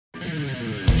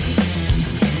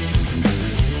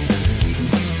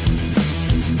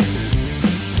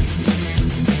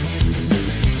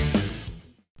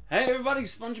everybody,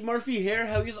 Sponge Murphy here.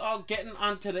 How you all getting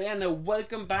on today? And now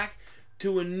welcome back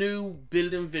to a new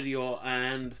building video.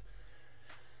 And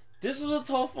this is a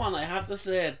tough one, I have to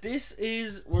say. This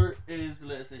is, where is the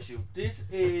latest issue? This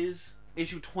is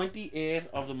issue 28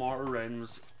 of the Mortal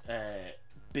Realms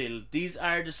build. These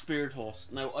are the Spirit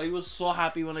Hosts. Now I was so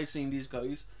happy when I seen these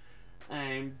guys.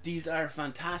 These are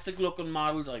fantastic looking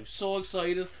models. I'm so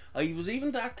excited. I was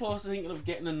even that close to thinking of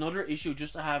getting another issue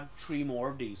just to have 3 more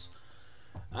of these.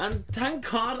 And thank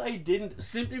God I didn't,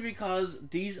 simply because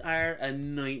these are a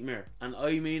nightmare. And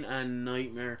I mean a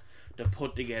nightmare to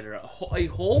put together. I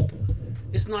hope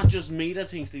it's not just me that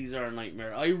thinks these are a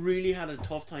nightmare. I really had a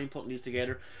tough time putting these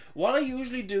together. What I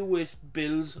usually do with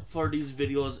builds for these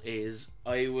videos is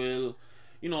I will,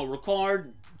 you know,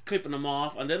 record clipping them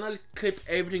off, and then I'll clip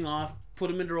everything off,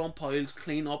 put them in their own piles,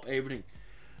 clean up everything.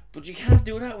 But you can't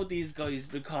do that with these guys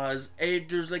because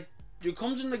there's like, it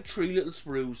comes in like 3 little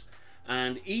sprues,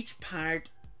 and each part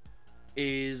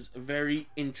is very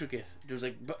intricate.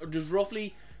 There's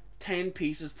roughly 10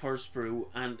 pieces per sprue,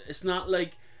 and it's not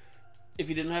like if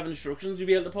you didn't have instructions you'd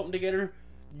be able to put them together.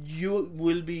 You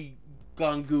will be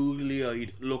gone googly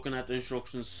eyed looking at the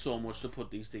instructions so much to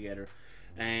put these together.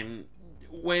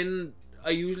 When I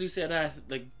usually say that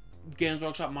like Games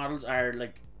Workshop models are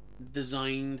like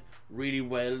designed really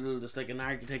well, it's like an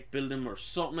architect building or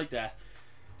something like that,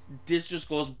 this just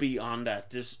goes beyond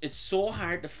that. It's so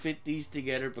hard to fit these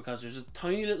together because there's just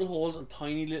tiny little holes and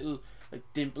tiny little like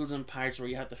dimples and parts where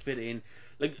you have to fit in.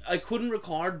 Like I couldn't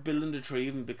record building the tree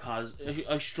even because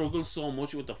I struggled so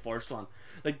much with the first one.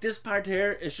 Like this part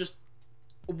here is just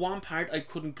one part I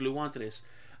couldn't glue onto this.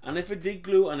 And if it did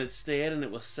glue and it stayed and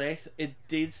it was set, it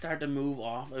did start to move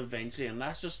off eventually. And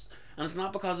that's just, and it's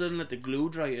not because I didn't let the glue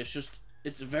dry, it's just,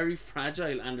 it's very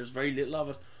fragile and there's very little of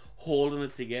it holding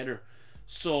it together.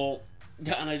 So,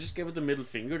 yeah, and I just gave it the middle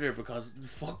finger there because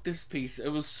fuck this piece, it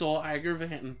was so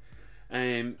aggravating.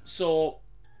 So,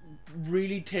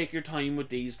 really take your time with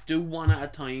these, do one at a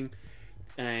time.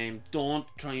 Don't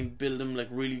try and build them like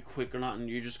really quick or not, and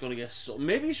you're just gonna get so,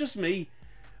 maybe it's just me,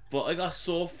 but I got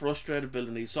so frustrated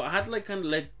building these, so I had to like kind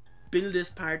of build this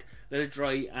part, let it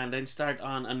dry, and then start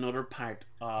on another part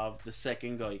of the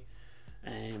second guy.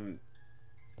 And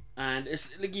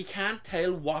it's like you can't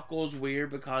tell what goes where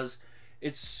because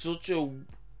it's such a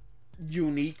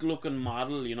unique looking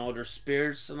model, you know, there's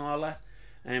spirits and all that.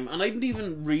 And I didn't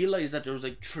even realize that there was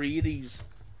like 3 of these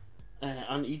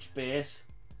on each base.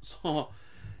 So,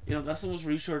 you know, that's how much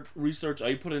research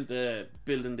I put into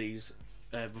building these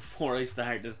before I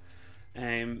started.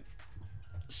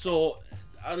 So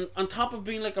on top of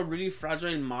being like a really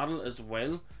fragile model as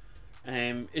well,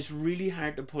 it's really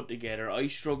hard to put together. I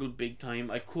struggled big time.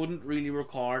 I couldn't really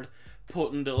record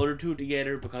putting the other 2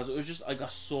 together because it was just, I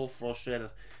got so frustrated.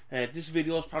 This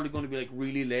video is probably going to be like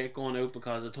really late going out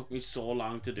because it took me so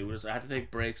long to do this. I had to take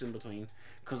breaks in between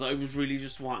because I was really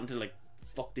just wanting to like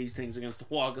fuck these things against the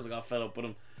wall because I got fed up with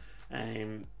them.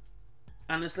 And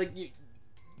it's like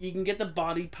you can get the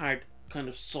body part kind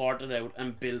of sorted out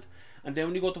and built, and then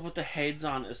when you go to put the heads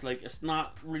on, it's like it's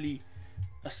not really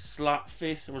a slot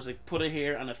fit. It was like put it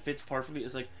here and it fits perfectly.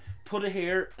 It's like put it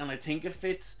here and I think it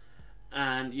fits,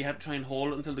 and you have to try and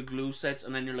hold it until the glue sets,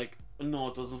 and then you're like, no,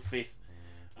 it doesn't fit.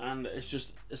 And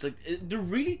it's like they're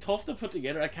really tough to put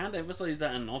together. I can't emphasize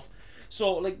that enough.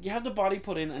 So like you have the body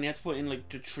put in, and you have to put in like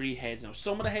the 3 heads. Now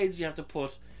some of the heads you have to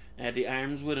put the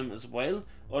arms with them as well.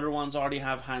 Other ones already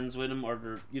have hands with them,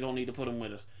 or you don't need to put them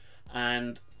with it.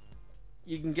 And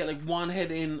you can get like one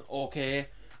head in, okay,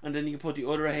 and then you can put the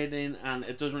other head in and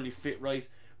it doesn't really fit right.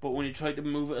 But when you try to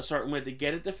move it a certain way to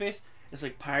get it to fit, it's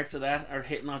like parts of that are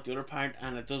hitting off the other part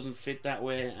and it doesn't fit that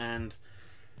way, and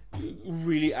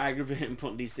really aggravating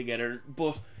putting these together.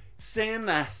 But saying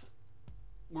that,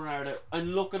 where are they?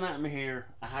 I'm looking at them here.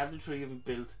 I have the 3 of them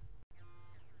built.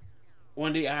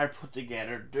 When they are put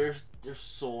together, they're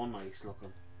so nice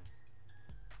looking.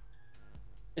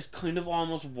 It's kind of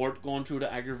almost worth going through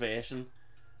the aggravation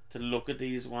to look at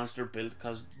these once they're built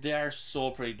because they are so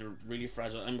pretty. They're really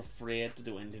fragile. I'm afraid to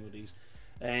do anything with these.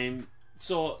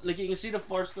 So like you can see the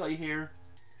first guy here,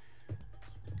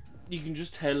 you can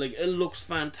just tell like it looks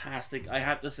fantastic. I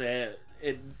have to say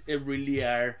they really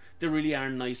are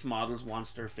nice models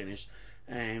once they're finished.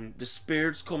 The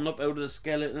spirits coming up out of the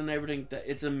skeleton and everything, that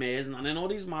it's amazing. And I know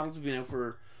these models have been out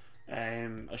for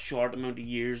a short amount of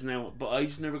years now, but I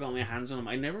just never got my hands on them.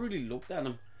 I never really looked at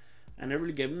them. I never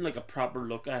really gave them like a proper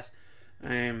look at.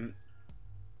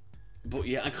 But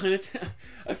yeah,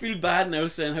 I feel bad now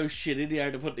saying how shitty they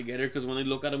are to put together, because when I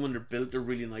look at them when they're built, they're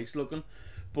really nice looking.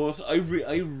 But I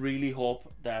really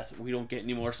hope that we don't get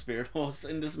any more Spirit Hosts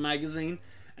in this magazine.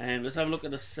 And let's have a look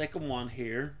at the second one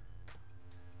here.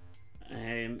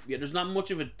 Yeah, there's not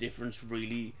much of a difference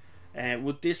really.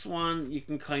 With this one, you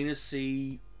can kind of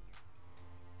see,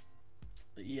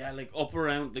 yeah, like up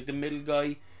around, like the middle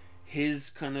guy, his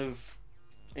kind of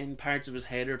in parts of his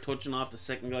head are touching off the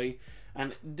second guy,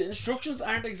 and the instructions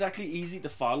aren't exactly easy to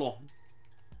follow.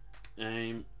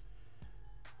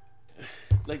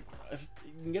 Like if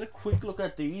you can get a quick look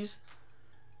at these,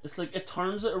 it's like it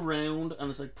turns it around and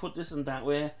it's like put this in that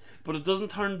way, but it doesn't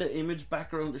turn the image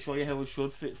back around to show you how it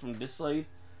should fit from this side.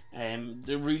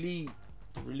 They really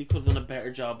could have done a better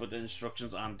job with the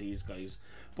instructions on these guys.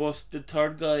 But the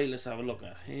third guy, let's have a look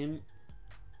at him.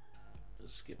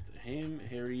 Let's skip to him.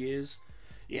 Here he is.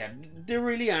 Yeah, they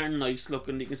really are nice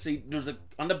looking. You can see there's like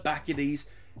on the back of these,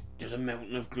 there's a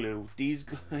mountain of glue. These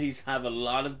guys have a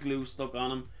lot of glue stuck on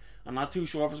them. I'm not too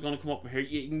sure if it's going to come up here.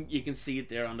 You can see it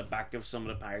there on the back of some of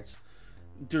the parts.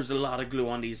 There's a lot of glue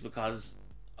on these because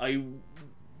I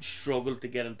struggled to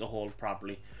get them to hold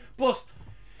properly. But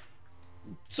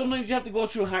sometimes you have to go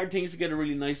through hard things to get a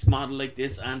really nice model like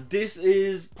this, and this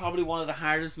is probably one of the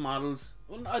hardest models.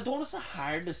 Well, I don't want to say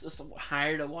hardest. It's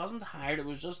hard. It wasn't hard. It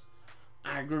was just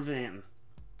aggravating,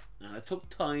 and it took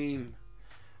time.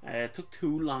 It took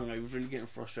too long. I was really getting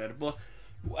frustrated. But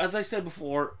as I said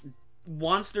before,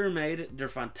 once they're made, they're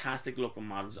fantastic looking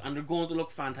models, and they're going to look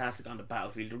fantastic on the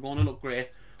battlefield. They're going to look great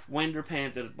when they're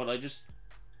painted. But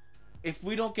if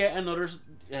we don't get another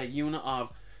unit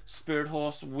of Spirit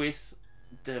Horse with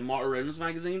the Mortal Realms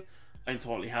magazine, I'm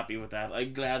totally happy with that. I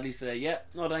gladly say, yeah,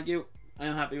 no thank you,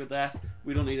 I'm happy with that.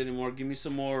 We don't need any more. Give me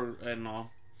some more, I don't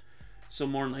know, some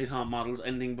more Nighthawk models,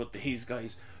 anything but these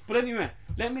guys. But anyway,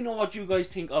 let me know what you guys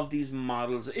think of these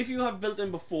models. If you have built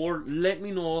them before, let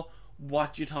me know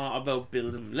what you thought about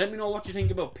building them. Let me know what you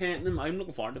think about painting them. I'm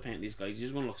looking forward to painting these guys.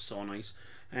 These are going to look so nice.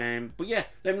 But yeah,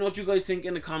 let me know what you guys think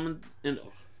in the comment.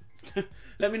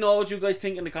 Let me know what you guys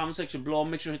think in the comment section below.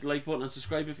 Make sure to hit the like button and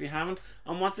subscribe if you haven't.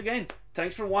 And once again,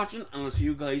 thanks for watching, and I'll see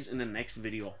you guys in the next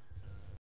video.